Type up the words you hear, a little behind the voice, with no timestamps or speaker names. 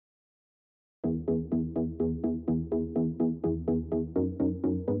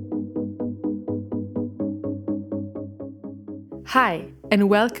Hi, and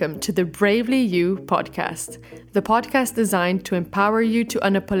welcome to the Bravely You podcast, the podcast designed to empower you to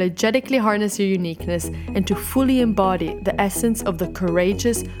unapologetically harness your uniqueness and to fully embody the essence of the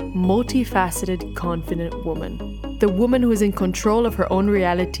courageous, multifaceted, confident woman. The woman who is in control of her own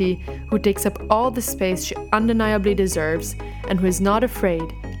reality, who takes up all the space she undeniably deserves, and who is not afraid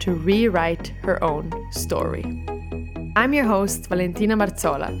to rewrite her own story. I'm your host, Valentina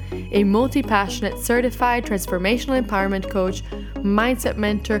Marzola, a multi-passionate certified transformational empowerment coach, mindset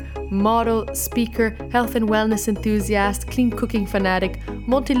mentor, model, speaker, health and wellness enthusiast, clean cooking fanatic,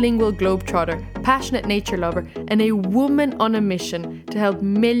 multilingual globetrotter, passionate nature lover, and a woman on a mission to help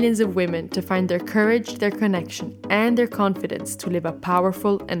millions of women to find their courage, their connection, and their confidence to live a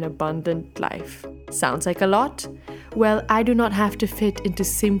powerful and abundant life. Sounds like a lot? Well, I do not have to fit into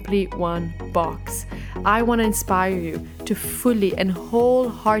simply one box. I want to inspire you to fully and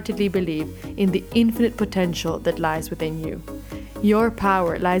wholeheartedly believe in the infinite potential that lies within you. Your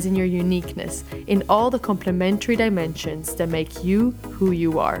power lies in your uniqueness, in all the complementary dimensions that make you who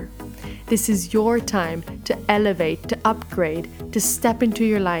you are. This is your time to elevate, to upgrade, to step into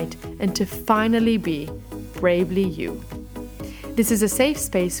your light, and to finally be bravely you. This is a safe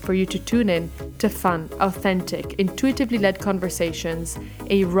space for you to tune in to fun, authentic, intuitively led conversations,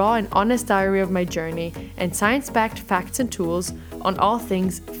 a raw and honest diary of my journey, and science-backed facts and tools on all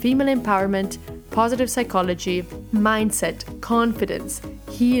things female empowerment, positive psychology, mindset, confidence,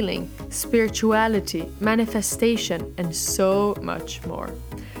 healing, spirituality, manifestation, and so much more.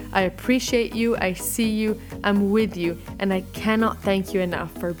 I appreciate you, I see you, I'm with you, and I cannot thank you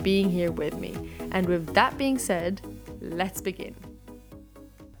enough for being here with me. And with that being said, let's begin.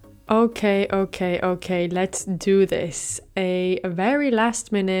 Okay, let's do this. A very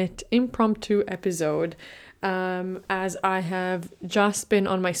last minute impromptu episode. As I have just been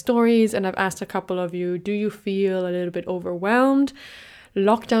on my stories and I've asked a couple of you, do you feel a little bit overwhelmed?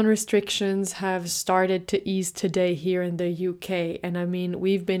 Lockdown restrictions have started to ease today here in the UK. And I mean,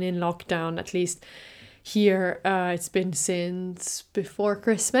 we've been in lockdown, at least here, it's been since before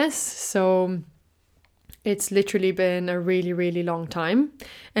Christmas. So it's literally been a really, really long time.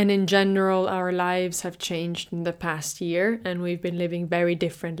 And in general, our lives have changed in the past year and we've been living very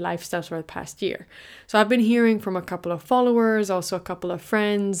different lifestyles for the past year. So I've been hearing from a couple of followers, also a couple of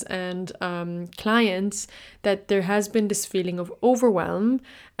friends and clients that there has been this feeling of overwhelm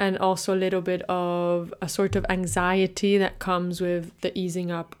and also a little bit of a sort of anxiety that comes with the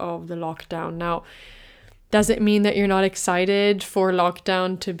easing up of the lockdown. Now, does it mean that you're not excited for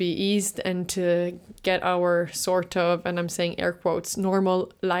lockdown to be eased and to get our sort of, and I'm saying air quotes,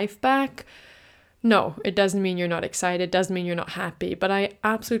 normal life back? No, it doesn't mean you're not excited. It doesn't mean you're not happy. But I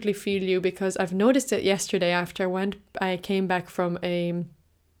absolutely feel you because I've noticed it yesterday after I came back from a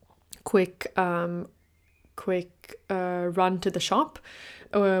quick run to the shop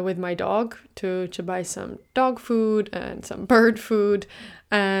with my dog to buy some dog food and some bird food.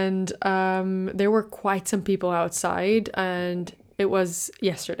 And there were quite some people outside and it was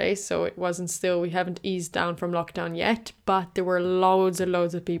yesterday, so it wasn't still, we haven't eased down from lockdown yet, but there were loads and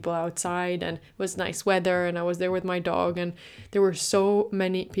loads of people outside and it was nice weather and I was there with my dog and there were so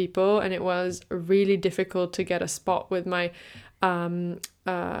many people and it was really difficult to get a spot with my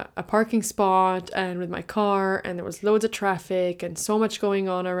a parking spot and with my car, and there was loads of traffic and so much going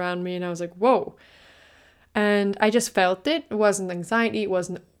on around me and I was like, whoa. And I just felt it. It wasn't anxiety. It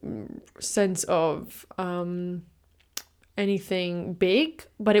wasn't sense of anything big,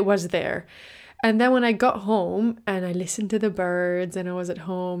 but it was there. And then when I got home and I listened to the birds and I was at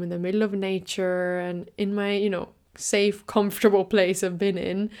home in the middle of nature and in my, safe, comfortable place I've been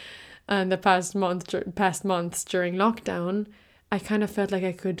in the past months during lockdown, I kind of felt like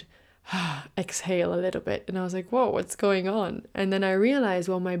I could exhale a little bit. And I was like, whoa, what's going on? And then I realized,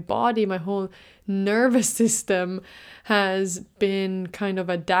 well, my body, my whole nervous system has been kind of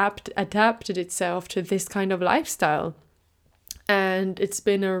adapted itself to this kind of lifestyle. And it's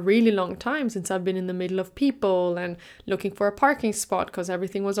been a really long time since I've been in the middle of people and looking for a parking spot because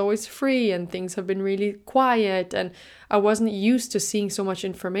everything was always free and things have been really quiet. And I wasn't used to seeing so much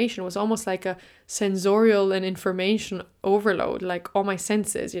information. It was almost like a sensorial and information overload, like all my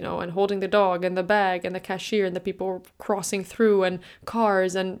senses, and holding the dog and the bag and the cashier and the people crossing through and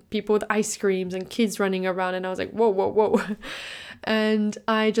cars and people with ice creams and kids running around. And I was like, whoa. And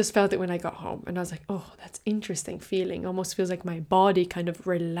I just felt it when I got home and I was like, oh, that's interesting feeling. Almost feels like my body kind of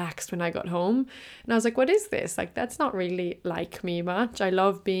relaxed when I got home. And I was like, what is this? Like, that's not really like me much. I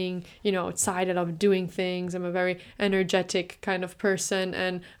love being, outside. I love doing things. I'm a very energetic kind of person.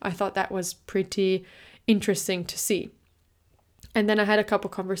 And I thought that was pretty interesting to see. And then I had a couple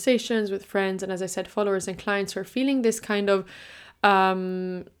conversations with friends and, as I said, followers and clients who are feeling this kind of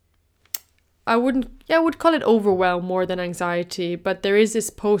I would call it overwhelm more than anxiety, but there is this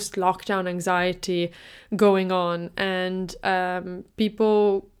post-lockdown anxiety going on, and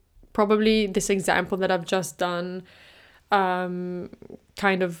people, probably this example that I've just done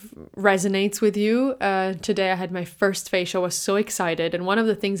kind of resonates with you. Today I had my first facial. I was so excited, and one of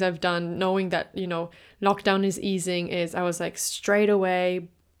the things I've done, knowing that, lockdown is easing, is I was like straight away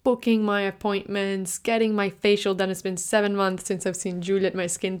booking my appointments, getting my facial done. It's been 7 months since I've seen Juliet, my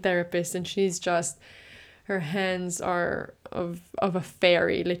skin therapist, and she's just, her hands are of a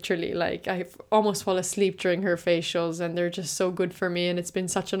fairy, literally. Like, I almost fall asleep during her facials, and they're just so good for me. And it's been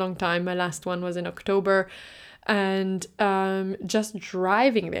such a long time. My last one was in October. And just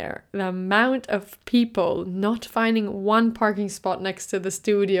driving there, the amount of people, not finding one parking spot next to the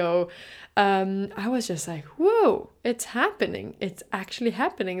studio, I was just like, whoa, it's happening. It's actually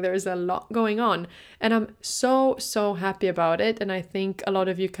happening. There's a lot going on. And I'm so, so happy about it. And I think a lot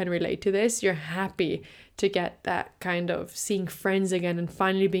of you can relate to this. You're happy to get that kind of seeing friends again and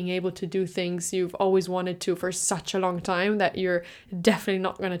finally being able to do things you've always wanted to for such a long time that you're definitely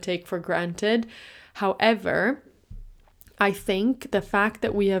not going to take for granted. However, I think the fact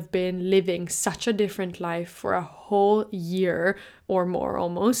that we have been living such a different life for a whole year or more,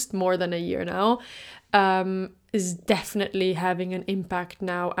 almost more than a year now, is definitely having an impact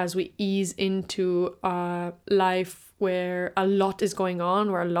now as we ease into a life where a lot is going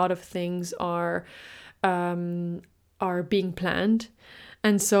on, where a lot of things are being planned.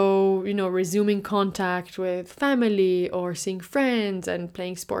 And so, resuming contact with family or seeing friends and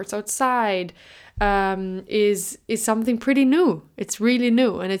playing sports outside is something pretty new. It's really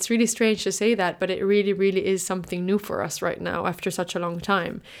new, and it's really strange to say that, but it really, really is something new for us right now after such a long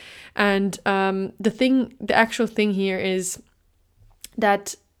time. And the actual thing here is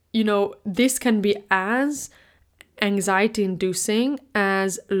that, this can be as anxiety-inducing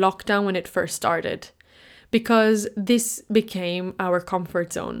as lockdown when it first started, because this became our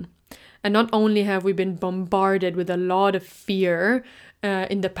comfort zone. And not only have we been bombarded with a lot of fear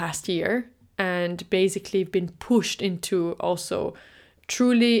in the past year, and basically been pushed into also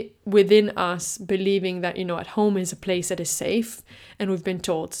truly within us believing that, at home is a place that is safe, and we've been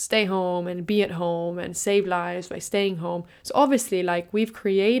told to stay home and be at home and save lives by staying home. So obviously, we've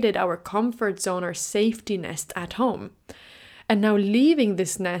created our comfort zone, our safety nest at home. And now leaving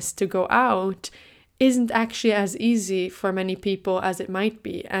this nest to go out isn't actually as easy for many people as it might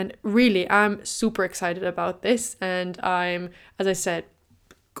be. And really, I'm super excited about this. And I'm, as I said,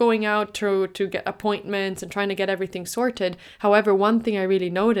 going out to get appointments and trying to get everything sorted. However, one thing I really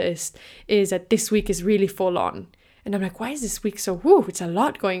noticed is that this week is really full on. And I'm like, why is this week so, it's a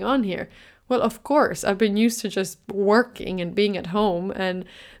lot going on here. Well, of course, I've been used to just working and being at home and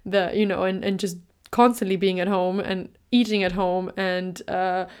and just constantly being at home and eating at home and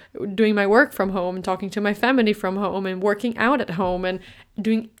doing my work from home and talking to my family from home and working out at home and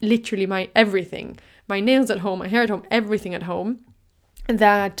doing literally my everything, my nails at home, my hair at home, everything at home.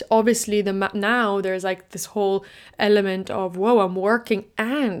 That obviously now there's this whole element of, whoa, I'm working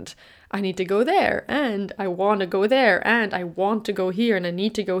and I need to go there and I want to go there and I want to go here and I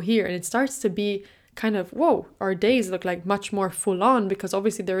need to go here. And it starts to be kind of, whoa, our days look like much more full on, because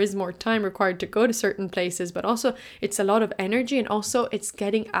obviously there is more time required to go to certain places, but also it's a lot of energy, and also it's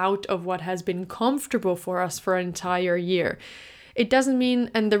getting out of what has been comfortable for us for an entire year. It doesn't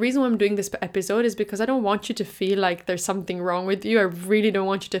mean, and the reason why I'm doing this episode is because I don't want you to feel like there's something wrong with you. I really don't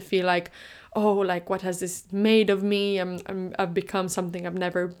want you to feel like, what has this made of me? I've become something I've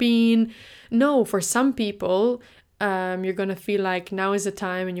never been. No, for some people, you're going to feel like now is the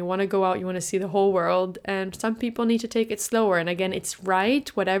time and you want to go out, you want to see the whole world. And some people need to take it slower. And again, it's right.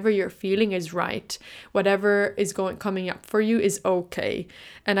 Whatever you're feeling is right. Whatever is coming up for you is okay.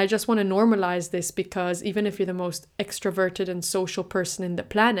 And I just want to normalize this, because even if you're the most extroverted and social person in the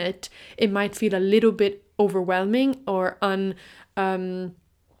planet, it might feel a little bit overwhelming or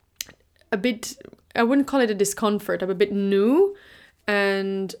a bit, I wouldn't call it a discomfort, I'm a bit new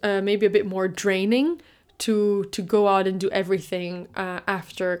and maybe a bit more draining to go out and do everything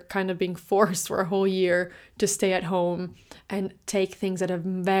after kind of being forced for a whole year to stay at home and take things at a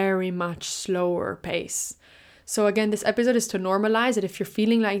very much slower pace. So again, this episode is to normalize that if you're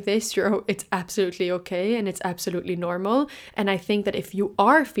feeling like this, it's absolutely okay and it's absolutely normal. And I think that if you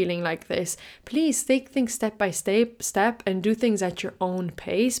are feeling like this, please take things step by step and do things at your own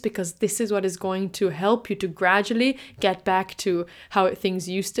pace, because this is what is going to help you to gradually get back to how things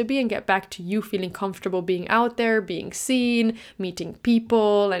used to be and get back to you feeling comfortable being out there, being seen, meeting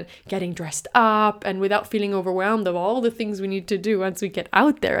people and getting dressed up, and without feeling overwhelmed of all the things we need to do once we get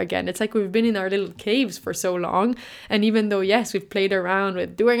out there again. It's like we've been in our little caves for so long. And even though, yes, we've played around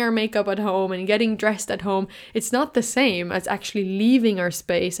with doing our makeup at home and getting dressed at home, it's not the same as actually leaving our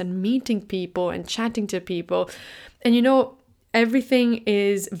space and meeting people and chatting to people. And everything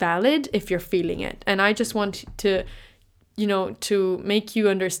is valid if you're feeling it. And I just want to make you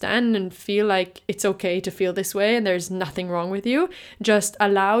understand and feel like it's okay to feel this way and there's nothing wrong with you. Just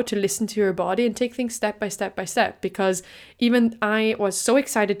allow to listen to your body and take things step by step by step, because even I was so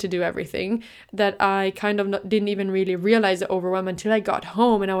excited to do everything that I kind of didn't even really realize the overwhelm until I got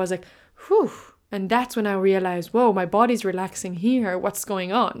home, and I was like, whew. And that's when I realized, whoa, my body's relaxing here. What's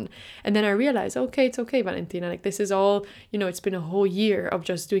going on? And then I realized, okay, it's okay, Valentina. Like, this is all, it's been a whole year of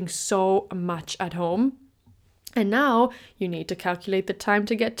just doing so much at home. And now you need to calculate the time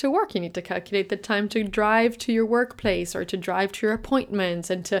to get to work. You need to calculate the time to drive to your workplace or to drive to your appointments,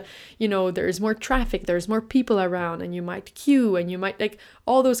 and to, there's more traffic, there's more people around, and you might queue, and you might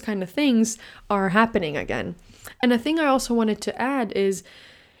all those kind of things are happening again. And a thing I also wanted to add is,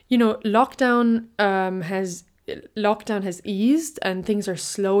 lockdown has eased and things are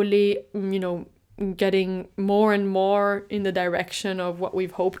slowly, getting more and more in the direction of what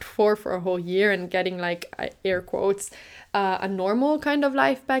we've hoped for a whole year, and getting, like, air quotes, a normal kind of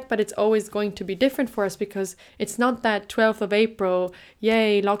life back. But it's always going to be different for us, because it's not that 12th of April,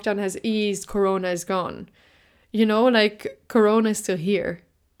 yay, lockdown has eased, Corona is gone. Corona is still here.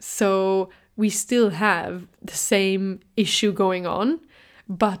 So we still have the same issue going on,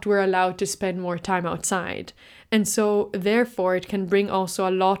 but we're allowed to spend more time outside. And so therefore it can bring also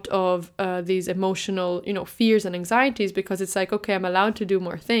a lot of these emotional, fears and anxieties, because it's like, okay, I'm allowed to do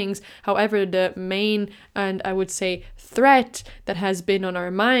more things. However, the main, and I would say, threat that has been on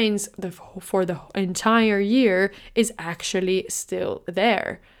our minds for the entire year is actually still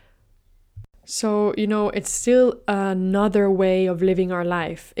there. So, it's still another way of living our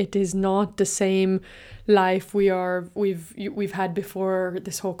life. It is not the same life we've had before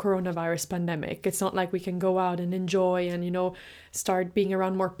this whole coronavirus pandemic. It's not like we can go out and enjoy and, start being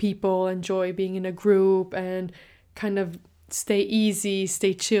around more people, enjoy being in a group, and kind of stay easy,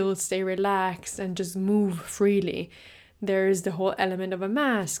 stay chilled, stay relaxed, and just move freely. There's the whole element of a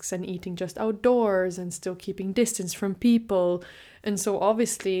masks and eating just outdoors and still keeping distance from people. And so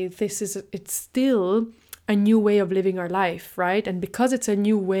obviously it's still a new way of living our life, right? And because it's a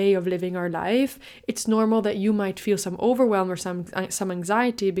new way of living our life, it's normal that you might feel some overwhelm or some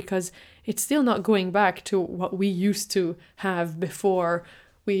anxiety, because it's still not going back to what we used to have before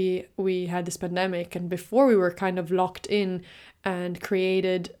we had this pandemic, and before we were kind of locked in and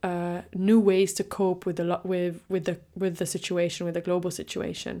created new ways to cope with the situation, with the global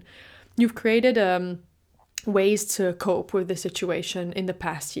situation. You've created ways to cope with the situation in the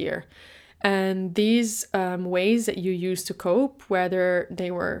past year. And these ways that you used to cope, whether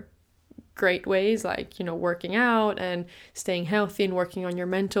they were great ways like, working out and staying healthy and working on your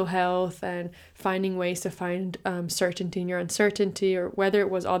mental health and finding ways to find certainty in your uncertainty, or whether it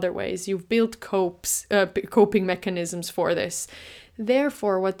was other ways, you've built coping mechanisms for this.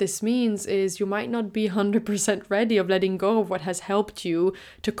 Therefore, what this means is you might not be 100% ready of letting go of what has helped you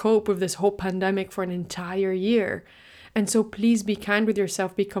to cope with this whole pandemic for an entire year. And so please be kind with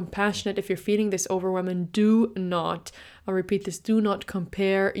yourself, be compassionate if you're feeling this overwhelm, and do not, I'll repeat this, do not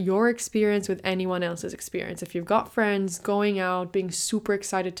compare your experience with anyone else's experience. If you've got friends going out, being super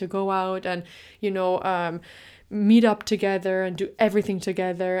excited to go out and, meet up together and do everything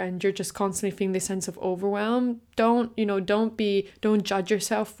together, and you're just constantly feeling this sense of overwhelm, don't judge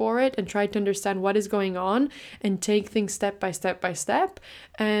yourself for it, and try to understand what is going on and take things step by step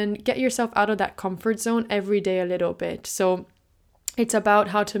and get yourself out of that comfort zone every day a little bit. So it's about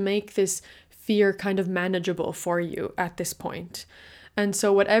how to make this fear kind of manageable for you at this point. And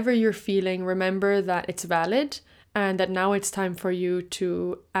so whatever you're feeling, remember that it's valid, and that now it's time for you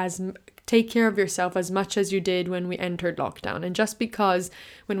to take care of yourself as much as you did when we entered lockdown. And just because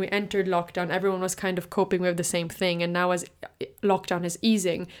when we entered lockdown, everyone was kind of coping with the same thing, and now as lockdown is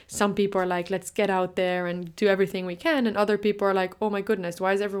easing, some people are like, let's get out there and do everything we can. And other people are like, oh my goodness,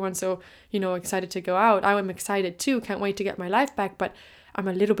 why is everyone so, excited to go out? I'm excited too, can't wait to get my life back, but I'm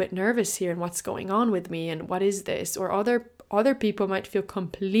a little bit nervous here, and what's going on with me, and what is this? Or other other people might feel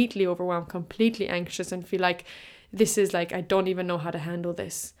completely overwhelmed, completely anxious, and feel like this is like, I don't even know how to handle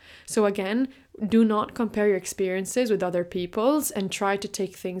this. So again, do not compare your experiences with other people's, and try to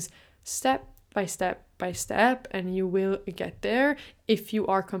take things step by step by step, and you will get there if you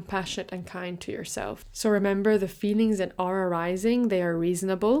are compassionate and kind to yourself. So remember, the feelings that are arising, they are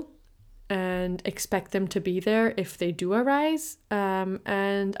reasonable, and expect them to be there if they do arise,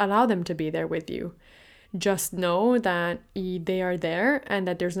 and allow them to be there with you. Just know that they are there and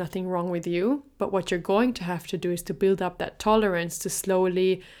that there's nothing wrong with you. But what you're going to have to do is to build up that tolerance to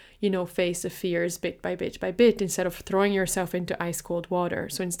slowly, face the fears bit by bit by bit, instead of throwing yourself into ice cold water.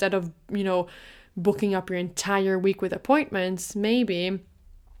 So instead of, booking up your entire week with appointments, maybe,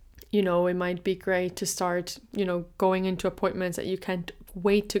 it might be great to start, going into appointments that you can't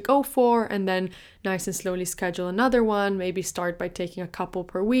wait to go for, and then nice and slowly schedule another one. Maybe start by taking a couple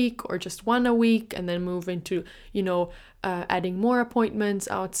per week or just one a week, and then move into, adding more appointments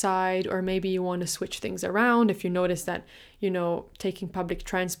outside. Or maybe you want to switch things around. If you notice that, taking public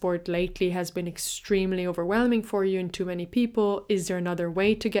transport lately has been extremely overwhelming for you and too many people, is there another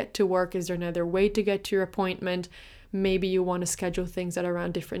way to get to work? Is there another way to get to your appointment? Maybe you want to schedule things at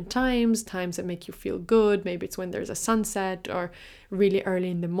around different times that make you feel good. Maybe it's when there's a sunset or really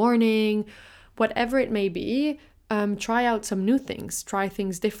early in the morning. Whatever it may be, try out some new things. Try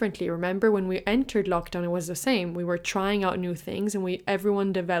things differently. Remember, when we entered lockdown, it was the same. We were trying out new things, and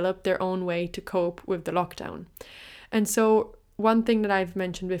everyone developed their own way to cope with the lockdown. And so one thing that I've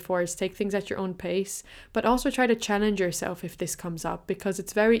mentioned before is take things at your own pace, but also try to challenge yourself if this comes up, because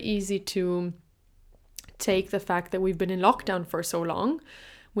it's very easy to take the fact that we've been in lockdown for so long,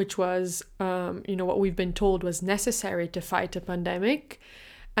 which was, what we've been told was necessary to fight a pandemic,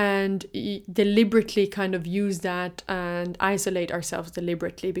 and deliberately kind of use that and isolate ourselves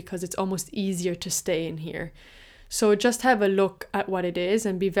deliberately, because it's almost easier to stay in here. So just have a look at what it is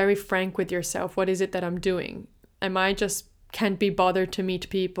and be very frank with yourself. What is it that I'm doing? Am I just can't be bothered to meet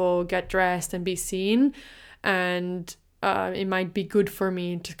people, get dressed and be seen? And it might be good for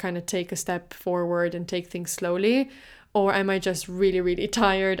me to kind of take a step forward and take things slowly. Or am I just really, really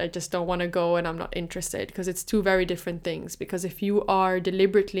tired? I just don't want to go and I'm not interested, because it's two very different things. Because if you are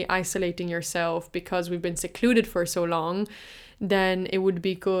deliberately isolating yourself because we've been secluded for so long, then it would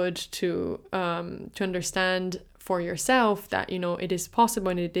be good to understand for yourself that, it is possible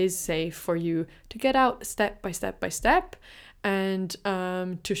and it is safe for you to get out step by step by step, and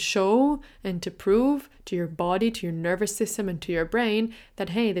to show and to prove to your body, to your nervous system, and to your brain that,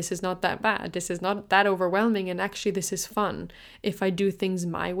 hey, this is not that bad, this is not that overwhelming, and actually this is fun if I do things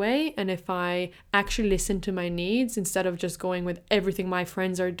my way, and if I actually listen to my needs instead of just going with everything my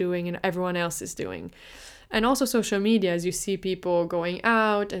friends are doing and everyone else is doing. And also social media, as you see people going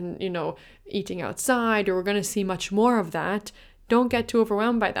out and, eating outside, or we're going to see much more of that. Don't get too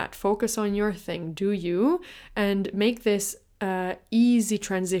overwhelmed by that. Focus on your thing, do you, and make this easy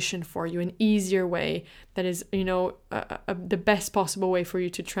transition for you, an easier way that is, the best possible way for you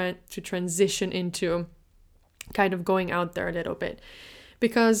to transition into kind of going out there a little bit.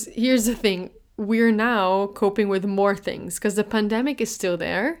 Because here's the thing, we're now coping with more things because the pandemic is still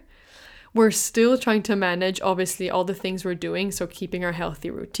there. We're still trying to manage, obviously, all the things we're doing. So keeping our healthy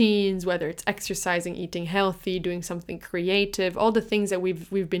routines, whether it's exercising, eating healthy, doing something creative, all the things that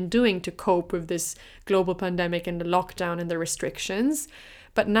we've been doing to cope with this global pandemic and the lockdown and the restrictions.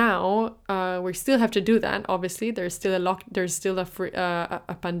 But now we still have to do that. Obviously, there's still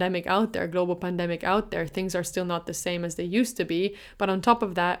a pandemic out there, global pandemic out there. Things are still not the same as they used to be. But on top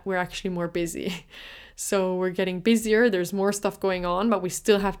of that, we're actually more busy. So we're getting busier, there's more stuff going on, but we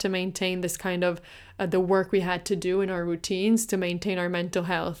still have to maintain this kind of the work we had to do in our routines to maintain our mental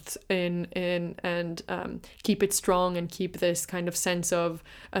health and keep it strong and keep this kind of sense of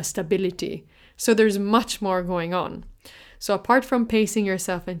stability. So there's much more going on. So apart from pacing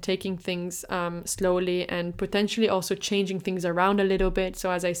yourself and taking things slowly and potentially also changing things around a little bit.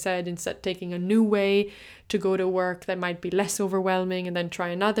 So as I said, instead taking a new way to go to work that might be less overwhelming, and then try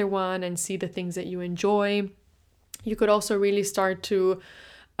another one and see the things that you enjoy. You could also really start to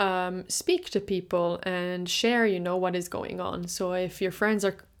speak to people and share, what is going on. So if your friends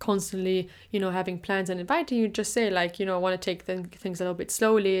are constantly, having plans and inviting you, just say I want to take things a little bit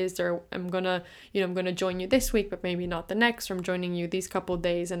slowly. I'm gonna join you this week, but maybe not the next, or I'm joining you these couple of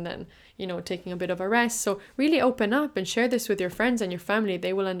days and then, taking a bit of a rest. So really open up and share this with your friends and your family.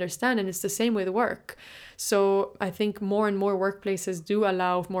 They will understand. And it's the same with work. So I think more and more workplaces do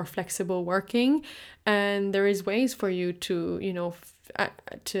allow more flexible working, and there is ways for you to,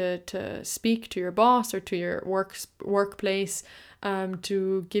 to speak to your boss or to your workplace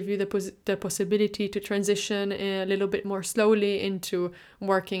to give you the possibility to transition a little bit more slowly into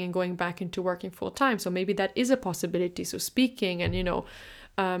working and going back into working full time. So maybe that is a possibility. So speaking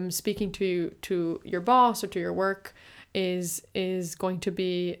and, speaking to your boss or to your work is going to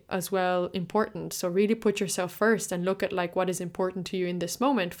be as well important. So really put yourself first and look at like what is important to you in this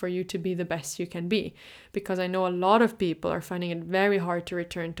moment for you to be the best you can be. Because I know a lot of people are finding it very hard to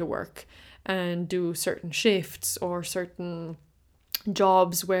return to work and do certain shifts or certain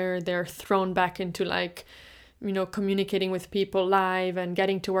jobs where they're thrown back into like, communicating with people live and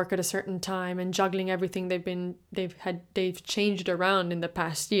getting to work at a certain time and juggling everything they've changed around in the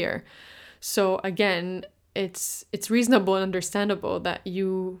past year. So again, it's reasonable and understandable that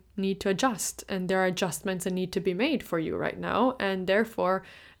you need to adjust, and there are adjustments that need to be made for you right now, and therefore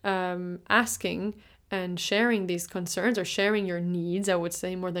asking and sharing these concerns, or sharing your needs, I would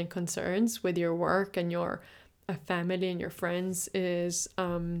say, more than concerns, with your work and your family and your friends is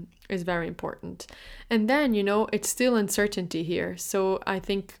very important. And then it's still uncertainty here. So I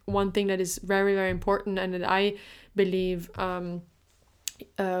think one thing that is very, very important, and that I believe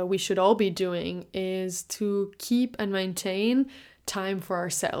we should all be doing, is to keep and maintain time for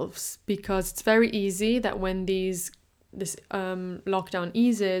ourselves, because it's very easy that when this lockdown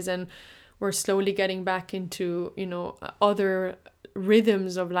eases and we're slowly getting back into other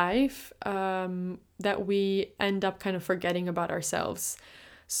rhythms of life, that we end up kind of forgetting about ourselves.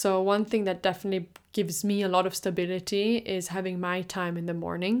 So one thing that definitely gives me a lot of stability is having my time in the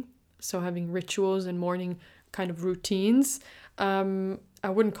morning. So having rituals and morning kind of routines. I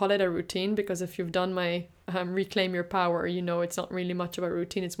wouldn't call it a routine, because if you've done my Reclaim Your Power, it's not really much of a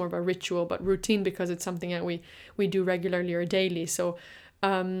routine. It's more of a ritual, but routine because it's something that we do regularly or daily. So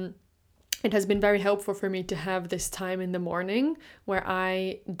it has been very helpful for me to have this time in the morning where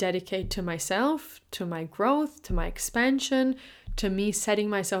I dedicate to myself, to my growth, to my expansion, to me setting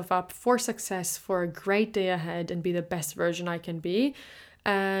myself up for success, for a great day ahead, and be the best version I can be.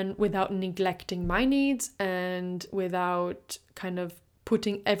 And without neglecting my needs, and without kind of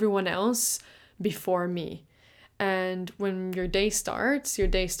putting everyone else before me. And when your day starts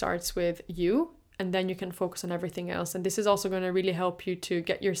with you, and then you can focus on everything else. And this is also going to really help you to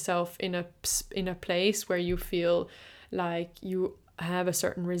get yourself in a place where you feel like you have a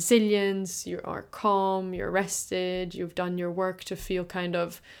certain resilience, you are calm, you're rested, you've done your work to feel kind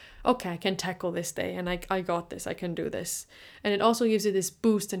of, okay, I can tackle this day, and I got this, I can do this. And it also gives you this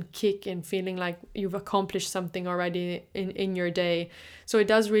boost and kick in feeling like you've accomplished something already in your day. So it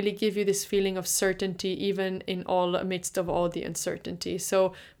does really give you this feeling of certainty, even in all amidst of all the uncertainty.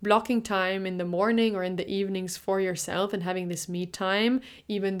 So blocking time in the morning or in the evenings for yourself and having this me time,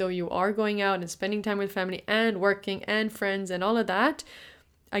 even though you are going out and spending time with family and working and friends and all of that,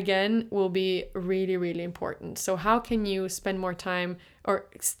 again, will be really, really important. So how can you spend more time or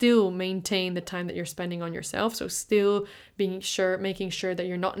still maintain the time that you're spending on yourself? So still making sure that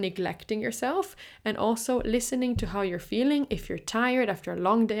you're not neglecting yourself, and also listening to how you're feeling. If you're tired after a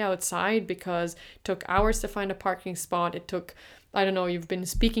long day outside because it took hours to find a parking spot, it took, I don't know, you've been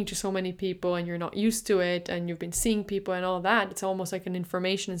speaking to so many people and you're not used to it, and you've been seeing people and all that, it's almost like an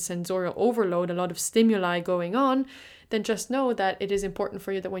information and sensorial overload, a lot of stimuli going on, then just know that it is important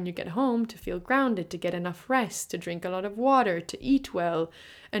for you that when you get home to feel grounded, to get enough rest, to drink a lot of water, to eat well,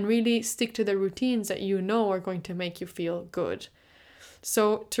 and really stick to the routines that you know are going to make you feel good.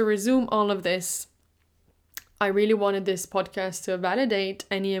 So to resume all of this, I really wanted this podcast to validate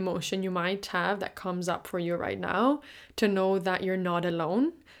any emotion you might have that comes up for you right now, to know that you're not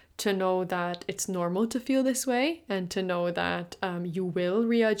alone, to know that it's normal to feel this way, and to know that you will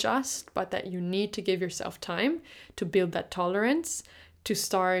readjust, but that you need to give yourself time to build that tolerance, to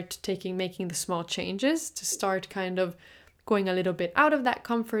start making the small changes, to start kind of going a little bit out of that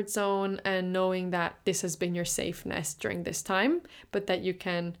comfort zone, and knowing that this has been your safe nest during this time, but that you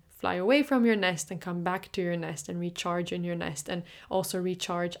can fly away from your nest and come back to your nest and recharge in your nest, and also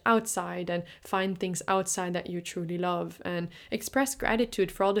recharge outside and find things outside that you truly love, and express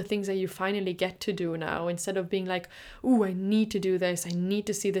gratitude for all the things that you finally get to do now, instead of being like, ooh, I need to do this, I need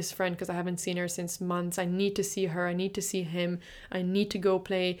to see this friend because I haven't seen her since months, I need to see her, I need to see him, I need to go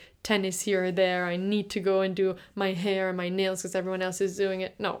play tennis here or there, I need to go and do my hair and my nails because everyone else is doing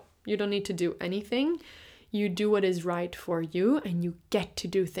it. No, you don't need to do anything. You do what is right for you, and you get to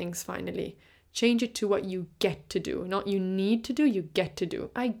do things finally. Change it to what you get to do, not you need to do, you get to do.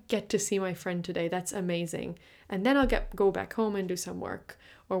 I get to see my friend today, that's amazing. And then I'll go back home and do some work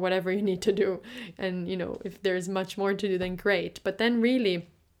or whatever you need to do. And if there's much more to do, then great. But then really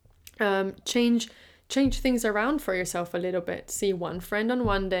change things around for yourself a little bit. See one friend on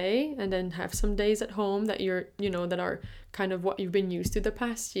one day, and then have some days at home that you're, that are kind of what you've been used to the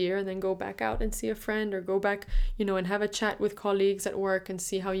past year, and then go back out and see a friend, or go back, and have a chat with colleagues at work and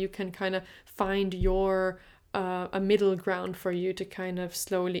see how you can kind of find your a middle ground for you to kind of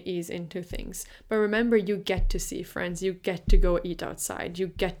slowly ease into things. But remember, you get to see friends, you get to go eat outside, you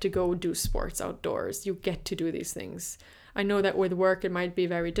get to go do sports outdoors, you get to do these things. I know that with work it might be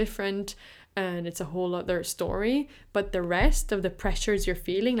very different and it's a whole other story, but the rest of the pressures you're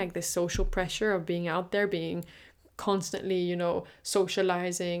feeling, like the social pressure of being out there, being constantly,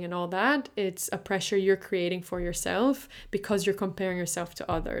 socializing and all that, it's a pressure you're creating for yourself because you're comparing yourself to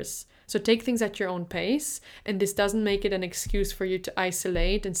others. So take things at your own pace, and this doesn't make it an excuse for you to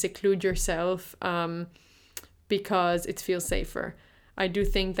isolate and seclude yourself because it feels safer. I do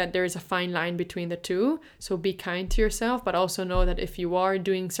think that there is a fine line between the two. So be kind to yourself, but also know that if you are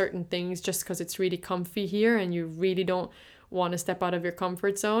doing certain things just because it's really comfy here and you really don't want to step out of your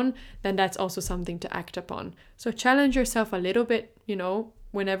comfort zone, then that's also something to act upon. So challenge yourself a little bit,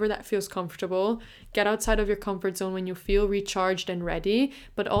 whenever that feels comfortable. Get outside of your comfort zone when you feel recharged and ready,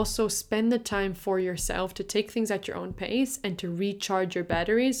 but also spend the time for yourself to take things at your own pace and to recharge your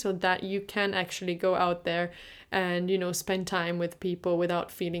batteries so that you can actually go out there and, spend time with people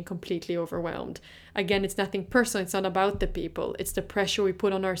without feeling completely overwhelmed. Again, it's nothing personal. It's not about the people. It's the pressure we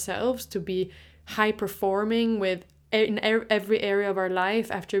put on ourselves to be high performing in every area of our life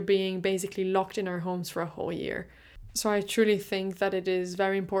after being basically locked in our homes for a whole year. So I truly think that it is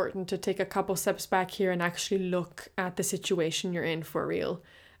very important to take a couple steps back here and actually look at the situation you're in for real,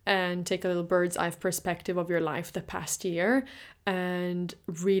 and take a little bird's eye perspective of your life the past year and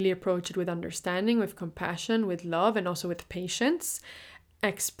really approach it with understanding, with compassion, with love, and also with patience.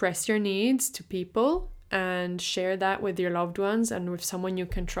 Express your needs to people and share that with your loved ones and with someone you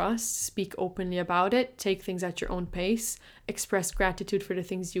can trust. Speak openly about it. Take things at your own pace. Express gratitude for the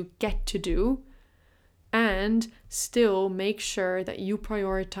things you get to do. And still make sure that you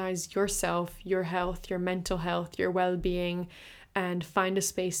prioritize yourself, your health, your mental health, your well-being, and find a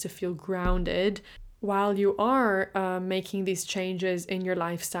space to feel grounded while you are making these changes in your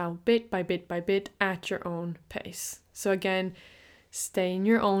lifestyle bit by bit by bit at your own pace. So again, stay in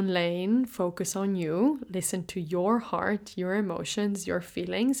your own lane, focus on you, listen to your heart, your emotions, your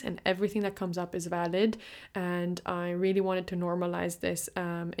feelings, and everything that comes up is valid. And I really wanted to normalize this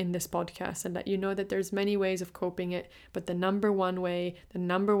in this podcast and let you know that there's many ways of coping it, but the number one way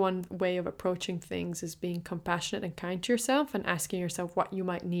of approaching things is being compassionate and kind to yourself and asking yourself what you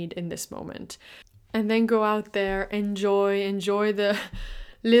might need in this moment. And then go out there, enjoy the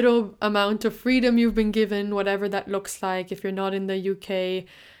little amount of freedom you've been given, whatever that looks like. If you're not in the UK,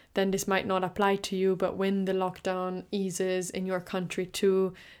 then this might not apply to you, but when the lockdown eases in your country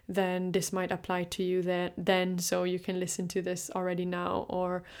too, then this might apply to you then. So you can listen to this already now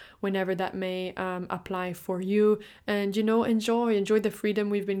or whenever that may apply for you. And enjoy the freedom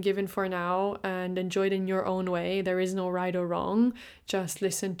we've been given for now, and enjoy it in your own way. There is no right or wrong. Just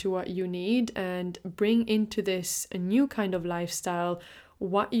listen to what you need and bring into this a new kind of lifestyle,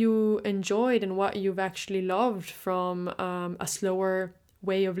 what you enjoyed and what you've actually loved from a slower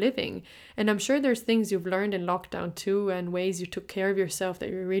way of living. And I'm sure there's things you've learned in lockdown too, and ways you took care of yourself that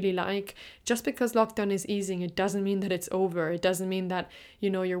you really like. Just because lockdown is easing, it doesn't mean that it's over. It doesn't mean that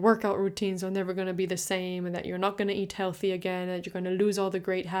your workout routines are never going to be the same, and that you're not going to eat healthy again, that you're going to lose all the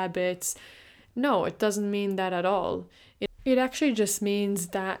great habits. No, it doesn't mean that at all. It actually just means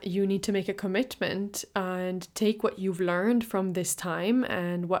that you need to make a commitment and take what you've learned from this time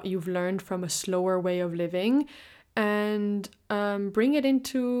and what you've learned from a slower way of living and bring it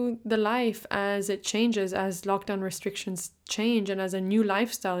into the life as it changes, as lockdown restrictions change, and as a new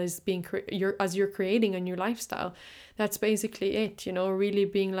lifestyle is being as you're creating a new lifestyle. That's basically it, really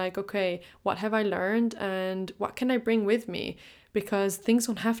being like, okay, what have I learned and what can I bring with me? Because things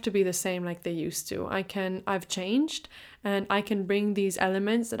don't have to be the same like they used to. I've changed, and I can bring these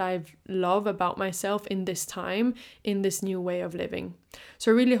elements that I love about myself in this time, in this new way of living.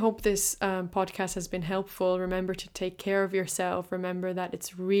 So I really hope this podcast has been helpful. Remember to take care of yourself. Remember that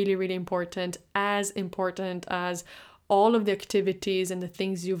it's really, really important as all of the activities and the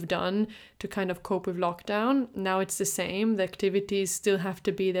things you've done to kind of cope with lockdown. Now it's the same. The activities still have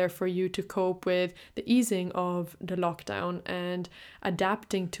to be there for you to cope with the easing of the lockdown and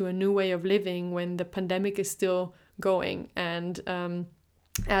adapting to a new way of living when the pandemic is still going, and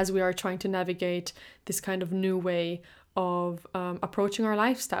as we are trying to navigate this kind of new way of approaching our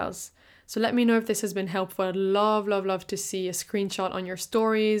lifestyles. So let me know if this has been helpful. I'd love to see a screenshot on your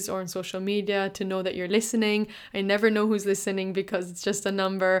stories or on social media to know that you're listening. I never know who's listening because it's just a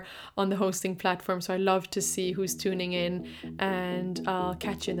number on the hosting platform. So I love to see who's tuning in, and I'll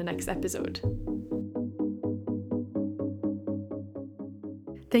catch you in the next episode.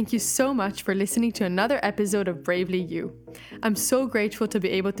 Thank you so much for listening to another episode of Bravely You. I'm so grateful to be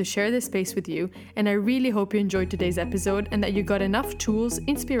able to share this space with you, and I really hope you enjoyed today's episode and that you got enough tools,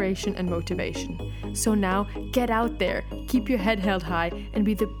 inspiration, and motivation. So now, get out there, keep your head held high, and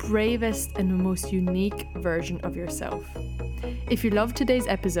be the bravest and the most unique version of yourself. If you loved today's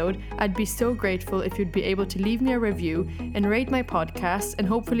episode, I'd be so grateful if you'd be able to leave me a review and rate my podcast, and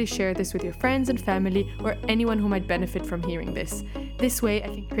hopefully share this with your friends and family or anyone who might benefit from hearing this. This way I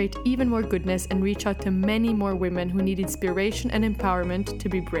can create even more goodness and reach out to many more women who need inspiration and empowerment to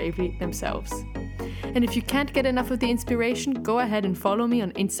be bravely themselves. And if you can't get enough of the inspiration, go ahead and follow me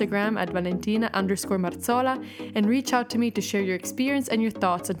on Instagram at Valentina_Marzola and reach out to me to share your experience and your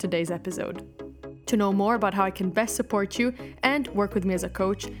thoughts on today's episode. To know more about how I can best support you and work with me as a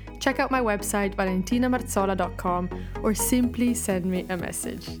coach, check out my website valentinamarzola.com or simply send me a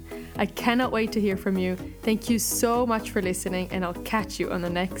message. I cannot wait to hear from you. Thank you so much for listening, and I'll catch you on the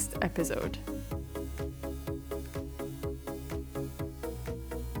next episode.